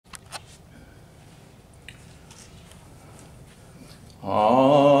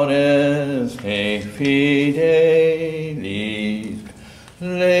Adeste Fidelis,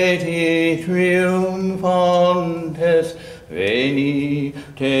 Leti triumphantes,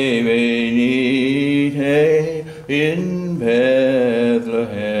 venite, venite in Bethlehem.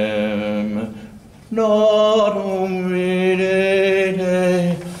 Natum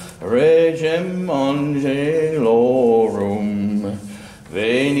videte, regem angelorum,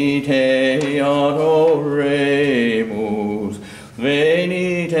 venite adoremus,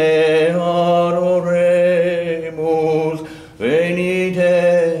 venite adoremus,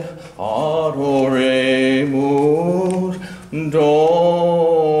 venite adoremus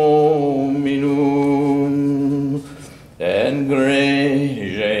Dominum. And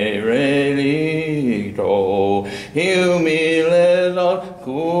creche relicto, humiles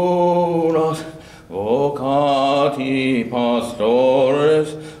curas, vocati pastores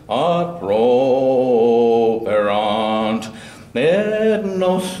ad properant, et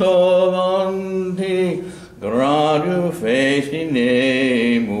nos avanti gradu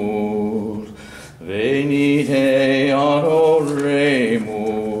festinemus, venite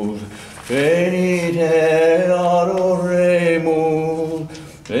adoremus, venite adoremus,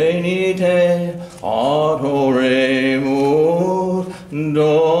 venite adoremus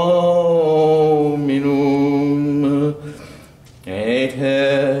Dominum.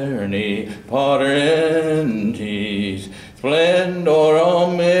 Aeterni parentis,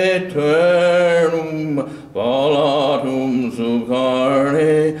 splendorum aeternum, valatum sub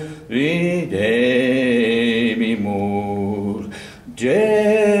carne videbimus.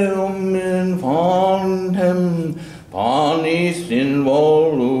 Deum infantem panis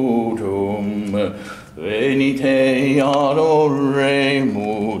involutum, venite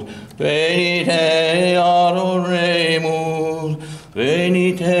adoremus, venite adoremus,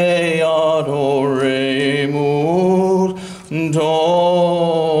 venite adoremus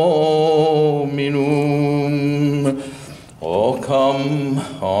Dominum. O come,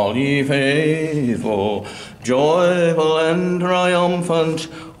 all ye faithful, joyful and triumphant,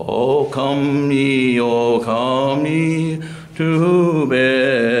 O come ye to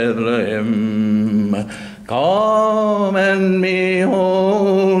Bethlehem. Come and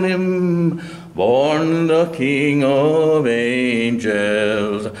behold him, born the King of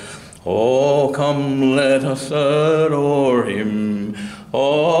angels. Oh, come, let us adore him.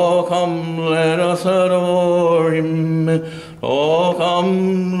 Oh, come, let us adore him. Oh,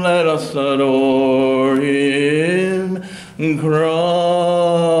 come, let us adore him.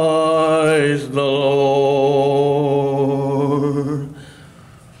 Christ the Lord.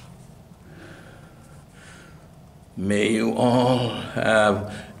 May you all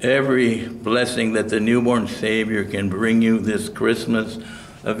have every blessing that the newborn Savior can bring you this Christmas.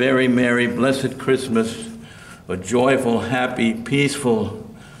 A very merry, blessed Christmas, a joyful, happy, peaceful,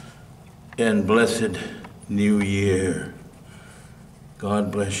 and blessed New Year.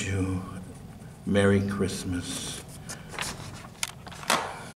 God bless you. Merry Christmas.